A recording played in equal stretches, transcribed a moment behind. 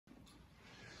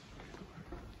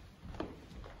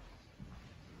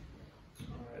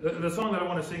The song that I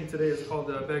want to sing today is called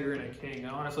Beggar and a King.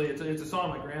 And honestly, it's a song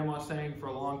my grandma sang for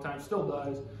a long time, still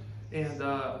does. And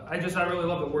I really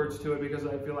love the words to it because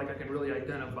I feel like I can really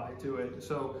identify to it.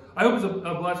 So I hope it's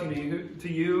a blessing to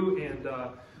you. And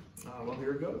well,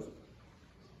 here it goes.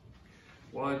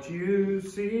 What you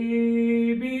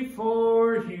see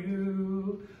before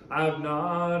you, I've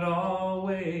not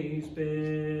always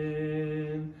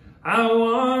been. I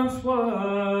once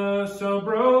was so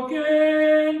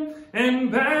broken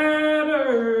and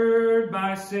battered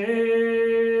by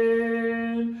sin.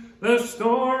 The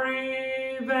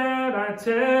story that I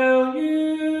tell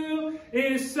you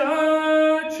is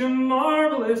such a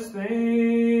marvelous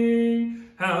thing.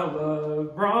 How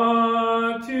love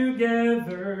brought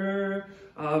together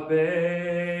a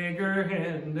beggar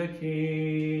and a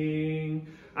king.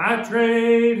 I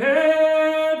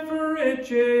traded for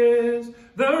riches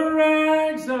the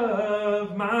rags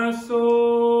of my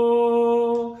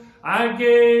soul. I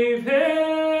gave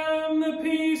him the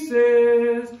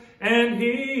pieces and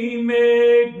he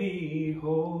made me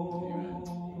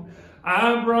whole.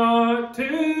 I brought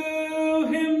to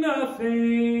him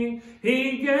nothing,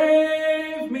 he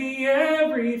gave me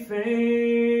everything.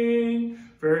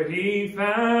 For he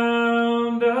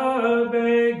found a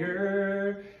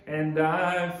beggar, and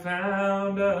I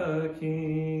found a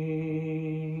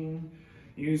king.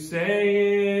 You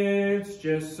say it's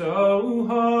just so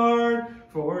hard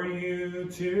for you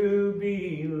to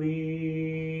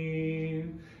believe.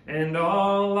 And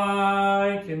all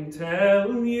I can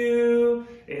tell you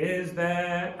is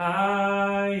that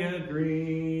I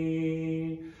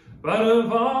agree. But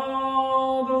of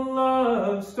all the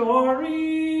love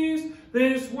stories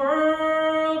this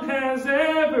world has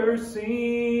ever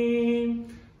seen,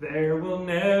 there will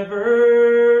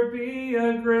never be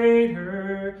a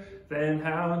greater than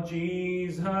how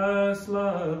Jesus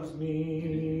loves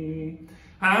me.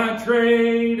 I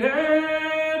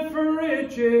traded for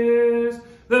riches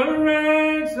the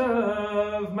rags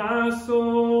of my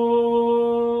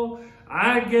soul.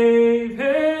 I gave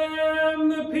him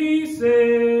the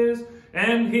pieces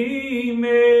and he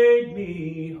made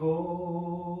me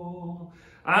whole.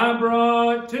 I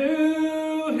brought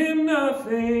to him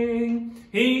nothing,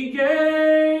 he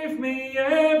gave me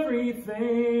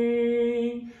everything.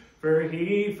 For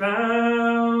he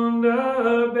found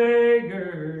a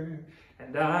beggar,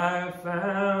 and I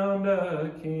found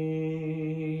a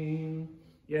king.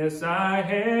 Yes, I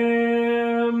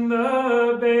am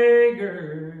the beggar.